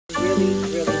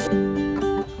really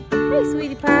good. Hey,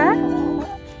 sweetie pie. You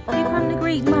come to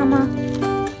greet mama.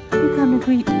 You come to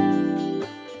greet.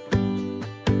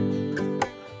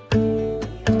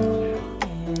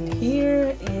 And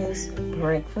here is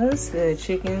breakfast. The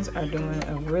chickens are doing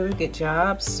a really good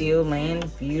job, still laying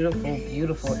beautiful,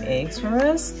 beautiful eggs for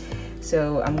us.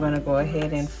 So I'm gonna go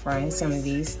ahead and fry some of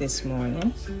these this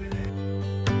morning.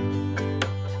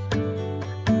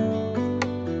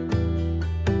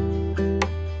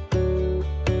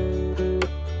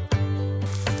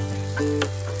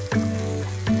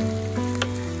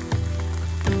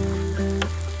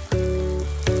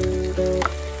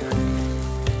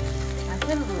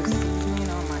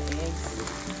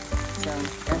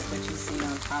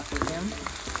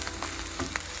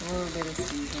 A little bit of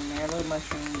seasoning there, a little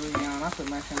mushroom bouillon. I put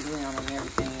mushroom bouillon on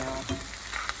everything, y'all.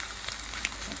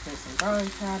 I put some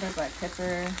garlic powder, black pepper,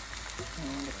 and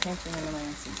a pinch of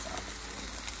Himalayan sea salt.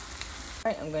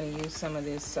 Alright, I'm going to use some of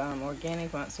this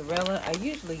organic mozzarella. I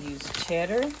usually use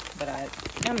cheddar, but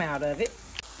I'm out of it.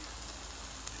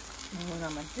 And what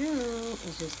I'm going to do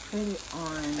is just put it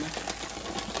on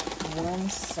one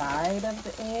side of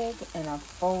the egg, and I'll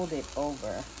fold it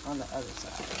over on the other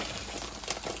side.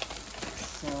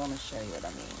 So I'm going to show you what I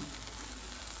mean.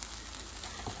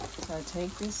 So I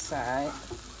take this side,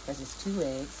 because it's 2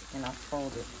 eggs, and I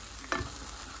fold it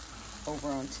over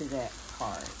onto that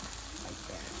part, like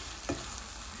that.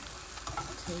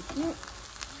 Take it,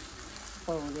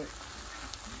 fold it,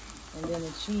 and then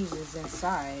the cheese is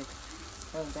inside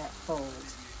of that fold.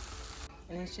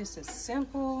 And it's just a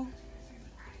simple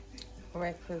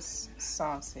breakfast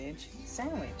sausage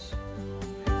sandwich.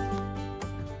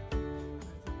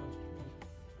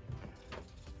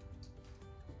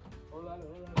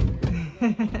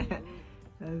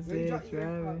 That's it,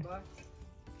 Travis.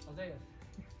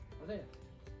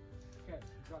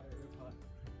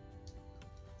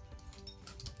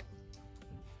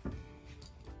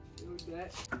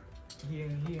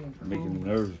 Making me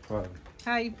nervous, probably.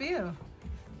 How you feel?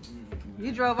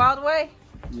 You drove all the way?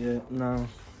 Yeah, no.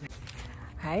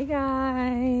 Hi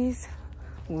guys,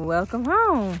 welcome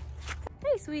home.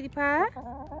 Hey, sweetie pie.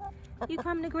 You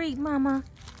come to greet mama.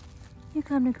 You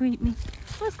come to greet me.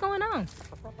 What's going on?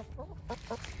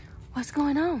 What's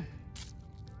going on?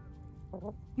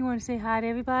 You want to say hi to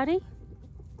everybody?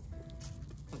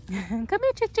 Come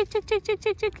here, chick, chick, chick, chick, chick,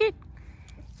 chick, chick, chick.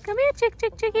 Come here, chick,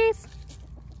 chick, chickies.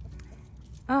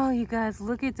 Oh, you guys,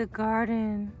 look at the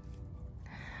garden.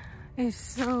 It's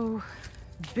so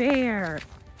bare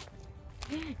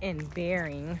and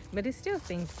bearing, but it's still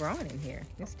things growing in here.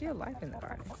 There's still life in the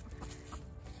garden.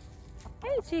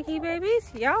 Hey, cheeky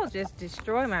babies. Y'all just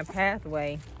destroy my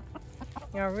pathway.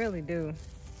 Y'all really do.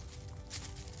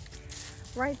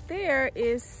 Right there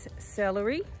is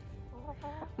celery.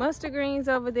 Mustard greens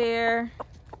over there.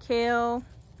 Kale.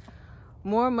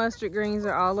 More mustard greens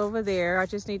are all over there. I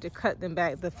just need to cut them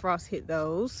back. The frost hit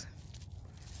those.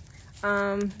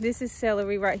 This is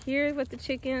celery right here, what the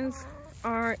chickens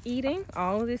are eating.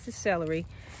 All of this is celery.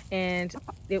 And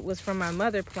it was from my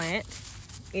mother plant.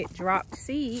 It dropped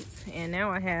seeds, and now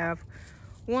I have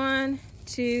 1,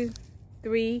 2,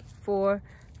 3, 4,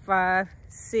 5,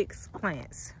 6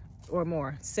 plants or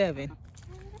more, 7.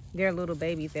 There are little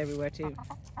babies everywhere too.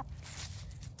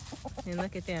 And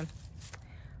look at them.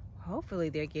 Hopefully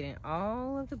they're getting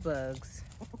all of the bugs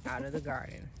out of the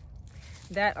garden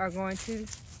that are going to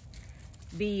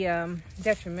be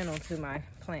detrimental to my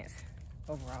plants'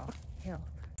 overall health.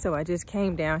 So I just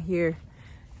came down here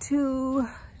to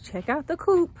check out the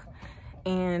coop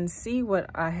and see what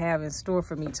I have in store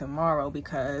for me tomorrow,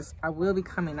 because I will be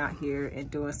coming out here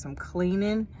and doing some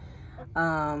cleaning.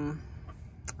 I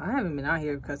haven't been out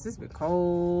here because it's been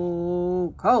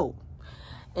cold,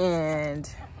 and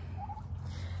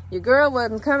your girl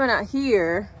wasn't coming out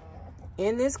here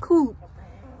in this coop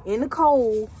in the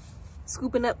cold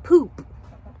scooping up poop.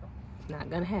 Not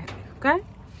gonna happen, okay?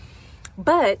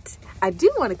 But I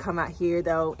do want to come out here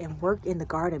though and work in the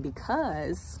garden,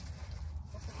 because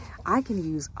I can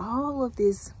use all of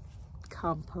this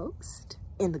compost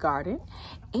in the garden,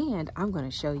 and I'm going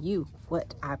to show you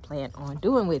what I plan on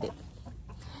doing with it.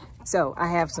 So I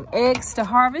have some eggs to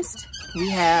harvest.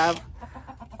 We have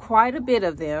quite a bit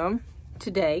of them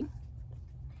today.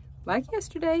 Like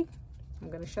yesterday, I'm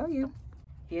going to show you.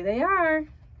 Here they are.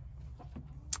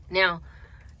 Now,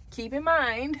 keep in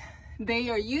mind,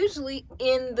 they are usually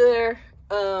in their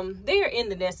they are in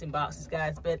the nesting boxes,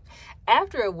 guys, but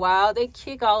after a while they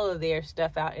kick all of their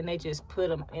stuff out and they just put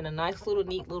them in a nice little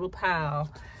neat little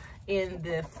pile in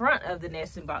the front of the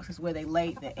nesting boxes where they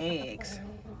laid the eggs.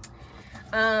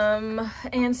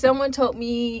 And someone told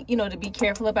me, you know, to be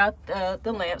careful about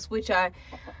the lamps, which I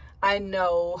I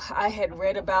know I had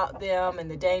read about them and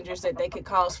the dangers that they could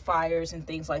cause fires and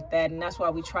things like that, and that's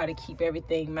why we try to keep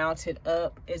everything mounted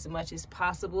up as much as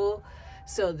possible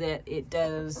so that it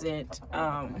doesn't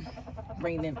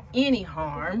bring them any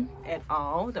harm at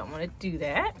all. Don't want to do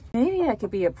that. Maybe that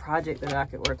could be a project that I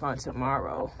could work on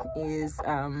tomorrow, is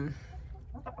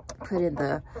put in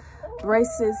the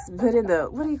braces, put in the,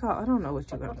 what do you call, I don't know what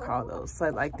you're gonna call those. So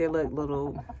like they look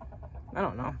little, I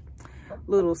don't know,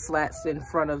 little slats in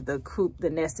front of the coop, the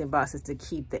nesting boxes, to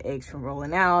keep the eggs from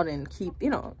rolling out and keep, you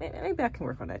know, maybe I can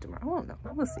work on that tomorrow. I don't know.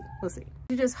 We'll see. We'll see.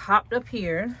 She just hopped up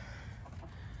here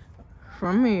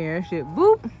from here. She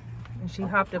boop, and she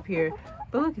hopped up here.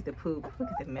 But look at the poop. Look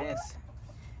at the mess.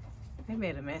 They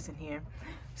made a mess in here.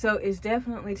 So it's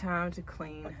definitely time to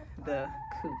clean the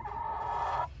coop.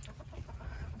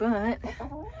 But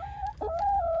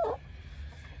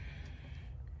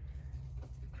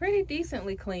pretty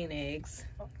decently clean eggs,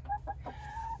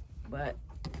 but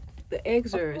the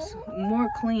eggs are more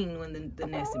clean when the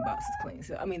nesting box is clean.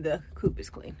 So I mean the coop is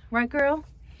clean, right girl?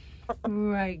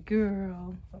 Right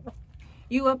girl.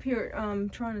 You up here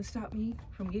trying to stop me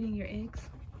from getting your eggs?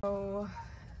 So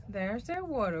there's their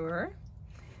waterer.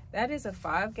 That is a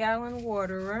 5-gallon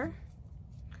waterer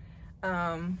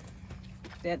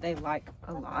that they like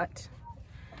a lot.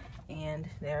 And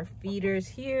there are feeders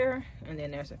here, and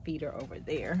then there's a feeder over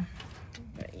there.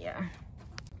 But yeah.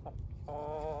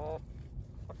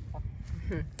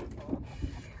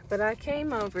 But I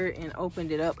came over and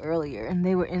opened it up earlier, and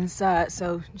they were inside.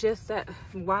 So just that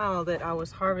while that I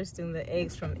was harvesting the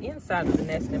eggs from inside of the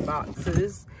nesting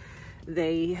boxes,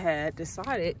 they had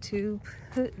decided to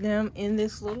put them in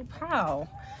this little pile.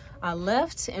 I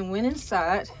left and went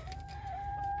inside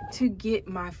to get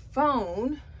my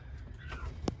phone,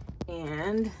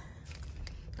 and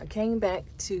I came back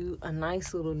to a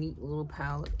nice little neat little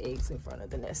pile of eggs in front of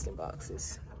the nesting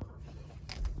boxes.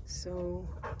 So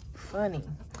funny.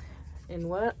 And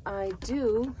what I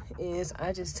do is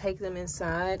I just take them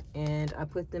inside and I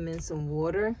put them in some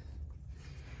water,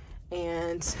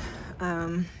 and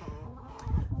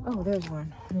oh, there's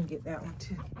one. I'm gonna get that one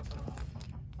too.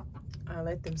 I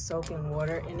let them soak in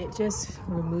water, and it just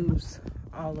removes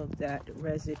all of that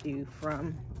residue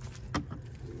from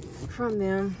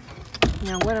them.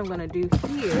 Now what I'm gonna do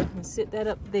here is sit that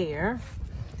up there,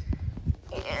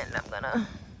 and I'm gonna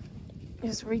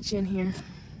just reach in here,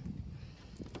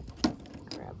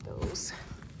 grab those.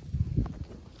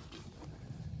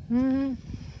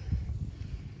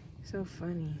 So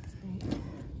funny.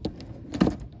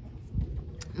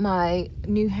 My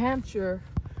New Hampshire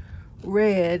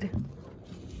red,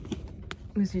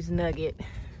 which is Nugget,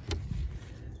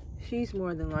 she's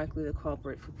more than likely the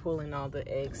culprit for pulling all the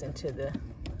eggs into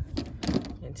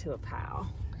a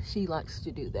pile. She likes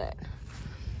to do that.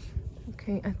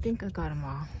 Okay, I think I got them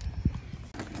all.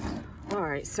 All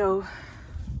right, so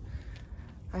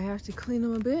I have to clean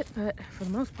them a bit, but for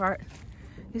the most part,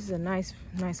 this is a nice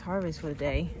harvest for the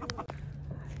day.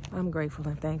 I'm grateful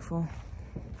and thankful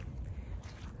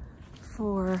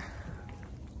for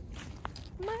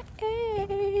my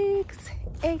eggs.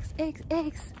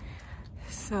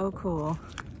 So cool.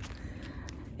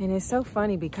 And it's so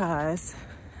funny because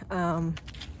I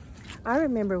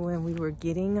remember when we were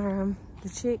getting the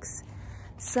chicks,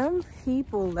 some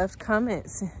people left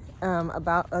comments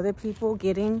about other people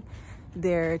getting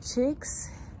their chicks,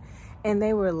 and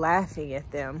they were laughing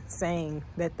at them, saying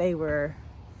that they were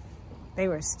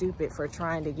stupid for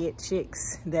trying to get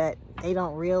chicks, that they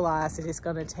don't realize that it's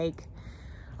gonna take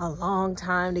a long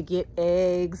time to get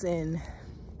eggs. And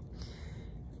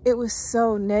it was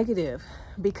so negative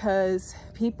because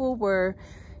people were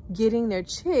getting their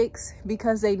chicks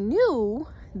because they knew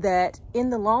that in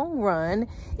the long run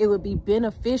it would be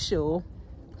beneficial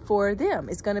for them.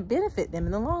 It's going to benefit them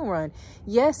in the long run.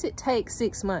 Yes, it takes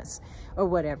 6 months or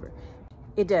whatever.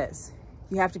 It does.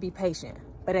 You have to be patient.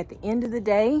 But at the end of the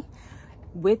day,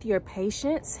 with your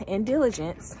patience and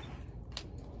diligence,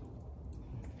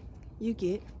 you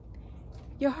get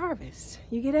your harvest.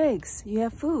 You get eggs. You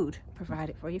have food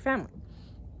provided for your family.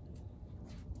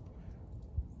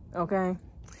 Okay?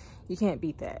 You can't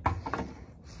beat that.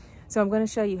 So I'm going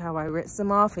to show you how I rinse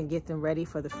them off and get them ready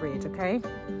for the fridge, okay?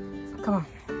 Come on,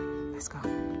 let's go.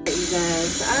 You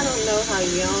guys, I don't know how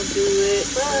y'all do it,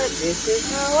 but this is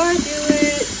how I do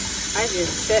it. I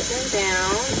just set them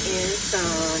down in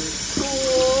some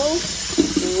cool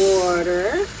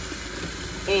water,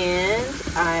 and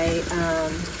I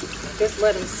just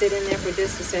let them sit in there for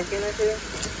just a second or two.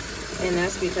 And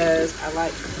that's because I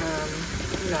like,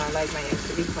 you know, I like my eggs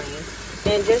to be clean.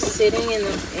 And just sitting in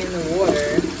the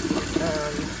water,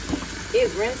 it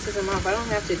rinses them off. I don't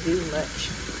have to do much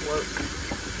work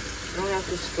have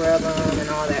to scrub them and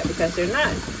all that because they're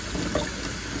not.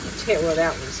 Well,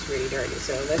 that one's really dirty,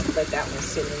 so let's let that one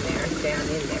sit in there, down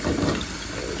in there.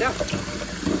 There we go.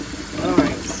 All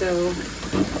right, so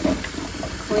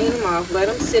clean them off, let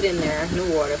them sit in there in the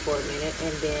water for a minute,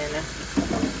 and then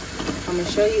I'm gonna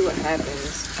show you what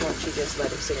happens once you just let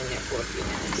them sit in there for a few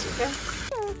minutes, okay?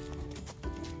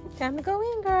 Time to go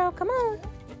in, girl, come on.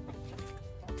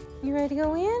 You ready to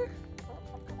go in?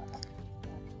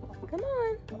 Come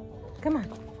on, come on.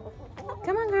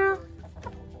 Come on, girl.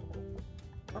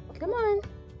 Come on.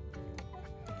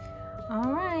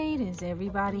 All right, is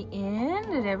everybody in?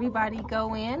 Did everybody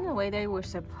go in the way they were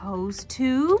supposed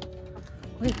to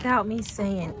without me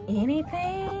saying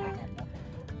anything?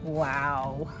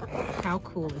 Wow, how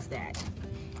cool is that?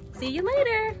 See you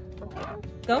later.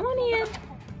 Go on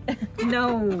in.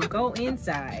 No, go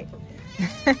inside.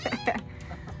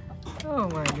 Oh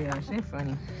my gosh, they're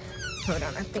funny. Hold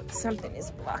on, I think something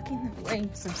is blocking the way,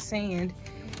 some sand.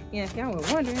 Yeah, if y'all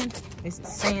were wondering, this is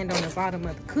sand on the bottom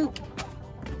of the coop.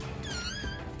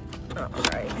 All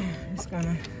right, it's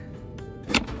gonna,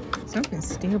 something's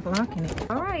still blocking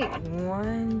it. All right,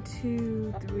 1,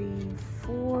 2, 3,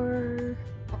 4,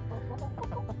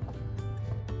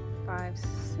 5,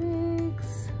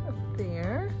 6 up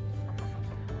there.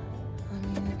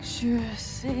 Let me make sure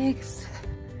 6,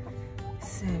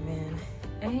 7,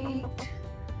 8,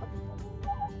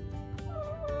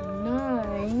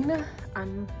 9.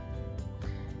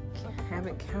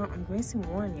 Haven't counted. I'm missing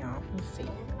one, y'all. Let's see.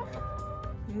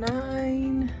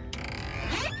 9.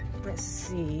 Let's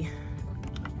see.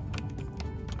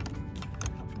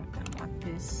 Like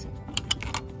this.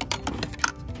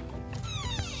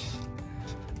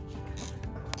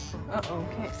 Uh-oh,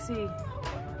 can't see.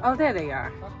 Oh, there they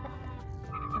are.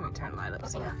 Let me turn the light up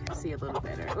so I can see a little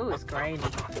better. Oh, it's grainy.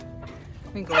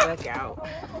 Let me go back out.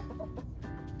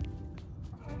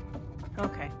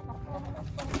 Okay.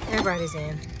 Everybody's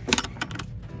in.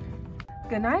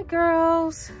 Good night,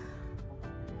 girls.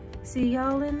 See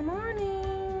y'all in the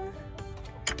morning.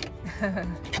 Good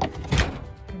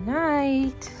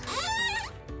night.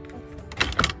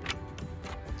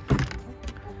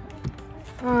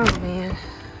 Oh, man.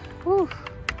 Whew.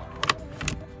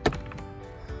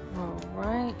 All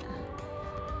right.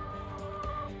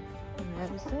 And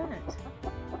that was that.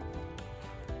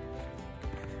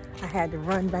 I had to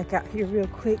run back out here real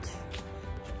quick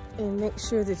and make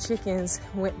sure the chickens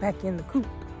went back in the coop.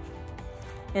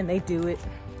 And they do it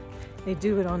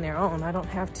on their own. I don't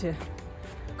have to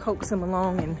coax them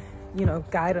along and, you know,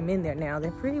 guide them in there now.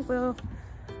 They're pretty well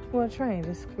trained.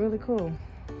 It's really cool.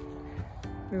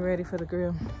 We're ready for the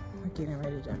grill. We're getting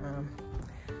ready to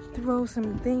throw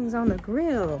some things on the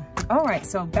grill. All right,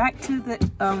 so back to the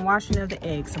washing of the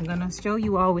eggs. I'm gonna show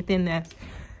you all within that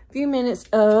few minutes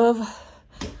of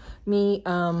me,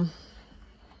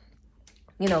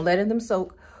 you know, letting them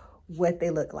soak, what they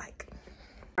look like.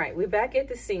 All right, we're back at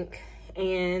the sink,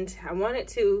 and I wanted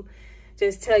to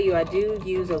just tell you I do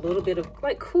use a little bit of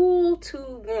like cool to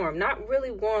warm, not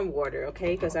really warm water,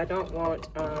 okay? Because I don't want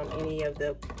any of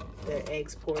the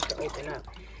eggs poured to open up.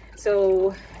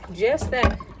 So just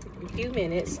that few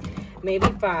minutes, maybe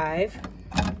 5,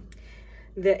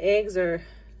 the eggs are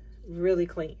really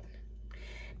clean.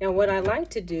 Now what I like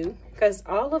to do, because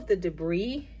all of the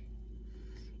debris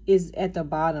is at the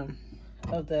bottom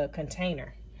of the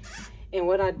container, and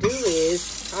what I do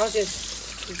is I'll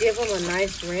just give them a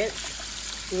nice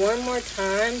rinse one more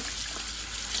time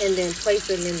and then place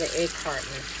them in the egg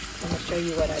carton. I'm gonna show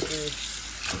you what I do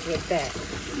with that.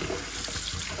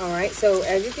 All right, so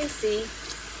as you can see,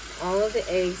 all of the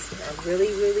eggs are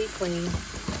really, really clean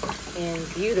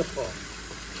and beautiful.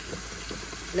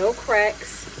 No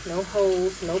cracks, no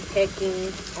holes, no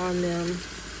pecking on them.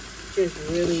 Just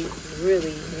really,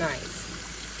 really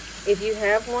nice. If you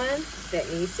have one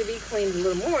that needs to be cleaned a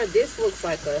little more, this looks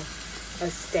like a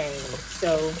stain.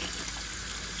 So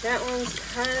that one's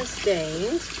kind of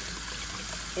stained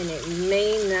and it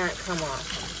may not come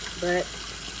off, but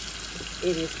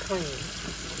it is clean,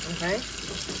 okay?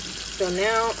 So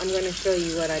now I'm gonna show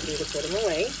you what I do to put them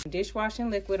away. Dishwashing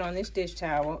liquid on this dish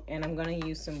towel, and I'm gonna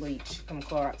use some bleach from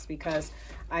Clorox because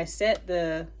I set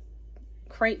the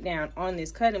crate down on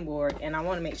this cutting board and I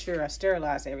wanna make sure I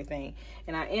sterilize everything.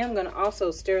 And I am gonna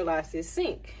also sterilize this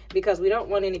sink because we don't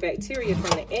want any bacteria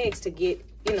from the eggs to get,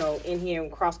 you know, in here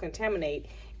and cross-contaminate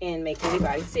and make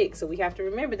anybody sick. So we have to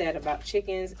remember that about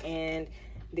chickens and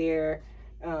their,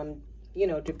 you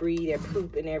know, debris, their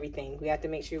poop and everything. We have to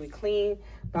make sure we clean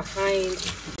behind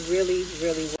really,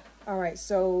 really well. All right,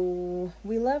 so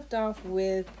we left off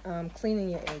with cleaning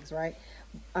your eggs, right?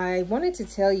 I wanted to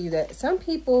tell you that some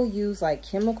people use like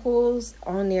chemicals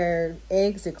on their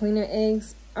eggs to clean their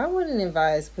eggs. I wouldn't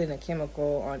advise putting a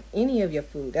chemical on any of your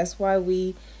food. That's why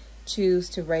we choose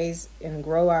to raise and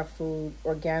grow our food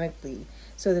organically,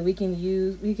 so that we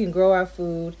can grow our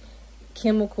food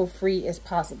chemical free as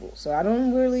possible. So I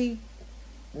don't really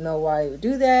know why you would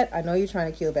do that. I know you're trying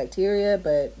to kill bacteria,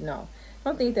 but no, I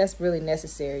don't think that's really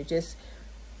necessary. Just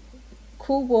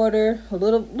cool water, a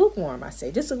little lukewarm, I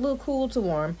say, just a little cool to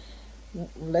warm.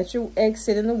 Let your eggs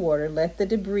sit in the water, let the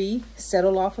debris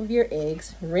settle off of your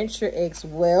eggs, rinse your eggs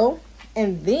well,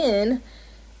 and then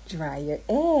dry your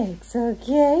eggs.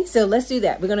 Okay, so let's do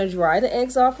that. We're going to dry the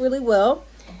eggs off really well,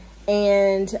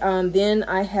 and then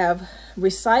I have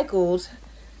recycled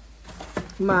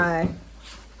my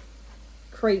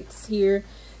crates here.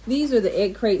 These are the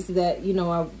egg crates that, you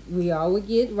know, we all would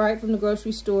get right from the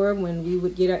grocery store when we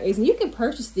would get our eggs. And you can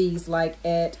purchase these like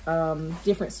at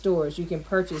different stores. You can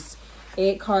purchase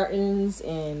egg cartons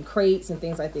and crates and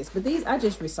things like this. But these, I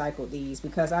just recycled these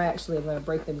because I actually am going to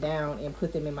break them down and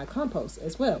put them in my compost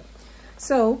as well.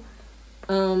 So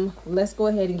let's go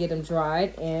ahead and get them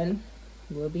dried and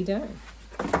we'll be done.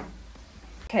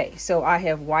 Okay, so I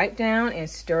have wiped down and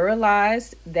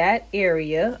sterilized that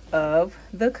area of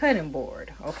the cutting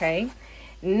board, okay?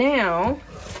 Now,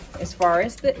 as far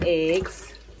as the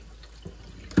eggs,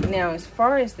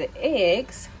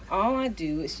 all I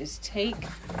do is just take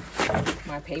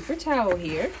my paper towel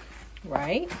here,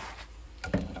 right?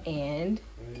 And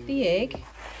the egg,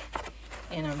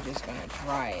 and I'm just gonna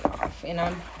dry it off. And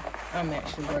I'm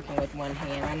actually working with one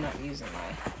hand. I'm not using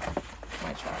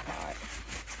my tripod.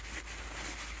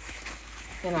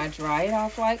 And I dry it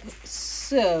off like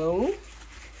so,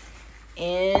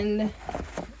 and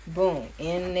boom,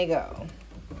 in they go.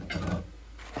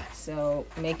 So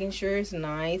making sure it's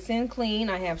nice and clean.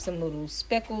 I have some little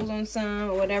speckles on some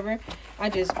or whatever.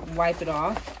 I just wipe it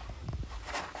off.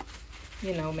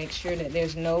 You know, make sure that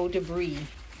there's no debris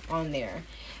on there.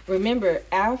 Remember,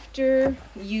 after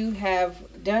you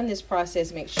have done this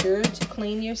process, make sure to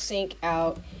clean your sink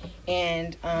out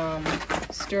and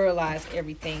sterilize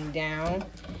everything down,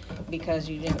 because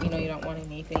you don't want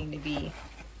anything to be.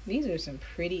 These are some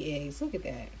pretty eggs. Look at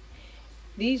that.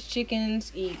 These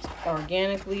chickens eat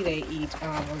organically. They eat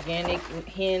organic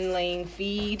hen laying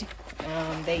feed.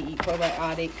 They eat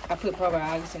probiotic. I put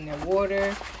probiotics in their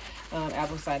water.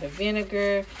 Apple cider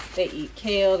vinegar. They eat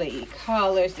kale. They eat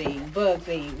collards. They eat bugs.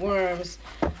 They eat worms.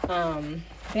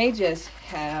 They just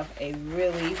have a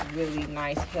really, really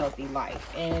nice, healthy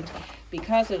life. And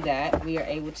because of that, we are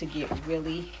able to get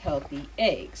really healthy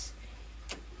eggs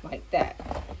like that.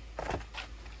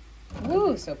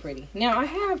 Ooh, so pretty. Now, I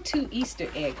have 2 Easter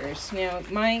eggers. Now,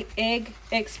 my egg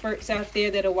experts out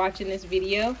there that are watching this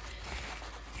video,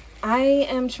 I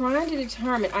am trying to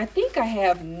determine, I think I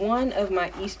have one of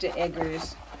my Easter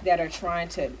eggers that are trying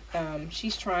to,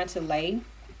 she's trying to lay,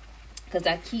 because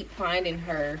I keep finding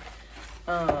her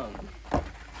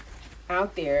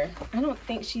out there. I don't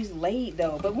think she's laid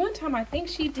though, but one time I think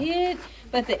she did,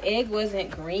 but the egg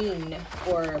wasn't green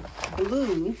or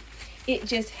blue. It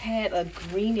just had a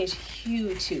greenish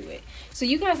hue to it. So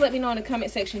you guys let me know in the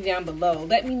comment section down below.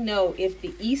 Let me know if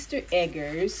the Easter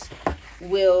eggers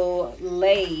will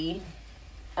lay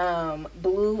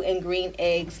blue and green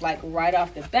eggs like right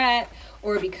off the bat,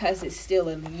 or because it's still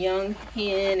a young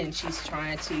hen and she's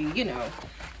trying to, you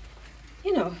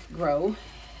know, grow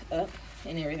up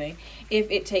and everything.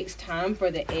 If it takes time for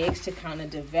the eggs to kind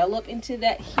of develop into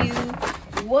that hue,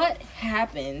 what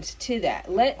happens to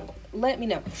that? Let me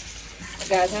know.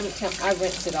 Guys, I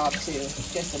rinsed it off too,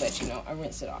 just to let you know. I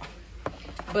rinsed it off.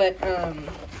 But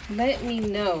let me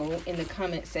know in the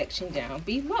comment section down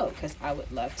below, because I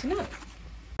would love to know.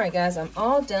 Alright guys, I'm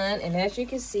all done, and as you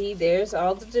can see, there's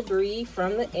all the debris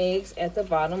from the eggs at the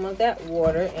bottom of that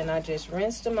water, and I just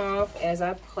rinsed them off as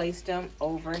I placed them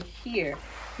over here.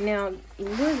 Now,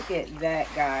 look at that,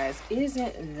 guys.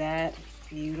 Isn't that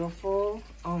beautiful?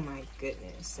 Oh my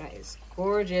goodness, that is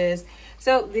gorgeous.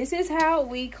 So this is how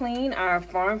we clean our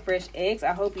farm fresh eggs.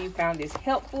 I hope you found this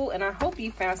helpful, and I hope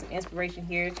you found some inspiration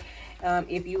here.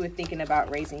 If you were thinking about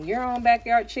raising your own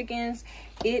backyard chickens,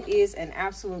 it is an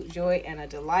absolute joy and a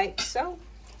delight. So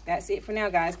that's it for now,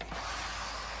 guys.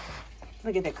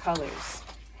 Look at the colors.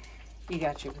 You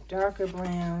got your darker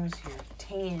browns, your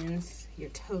tans, your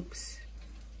taupes.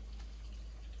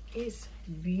 It's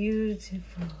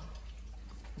beautiful.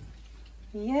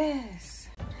 Yes.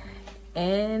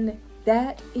 And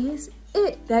that is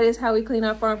it. That is how we clean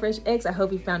our farm fresh eggs. I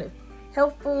hope you found it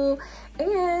helpful,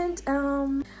 and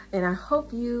I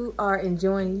hope you are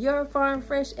enjoying your farm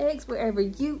fresh eggs wherever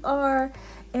you are.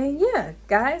 And yeah,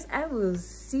 guys, I will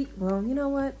see. Well, you know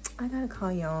what? I gotta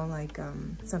call y'all like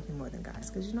something more than guys,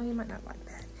 because you know you might not like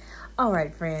that. All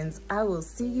right, friends. I will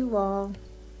see you all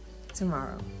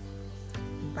tomorrow.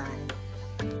 Bye.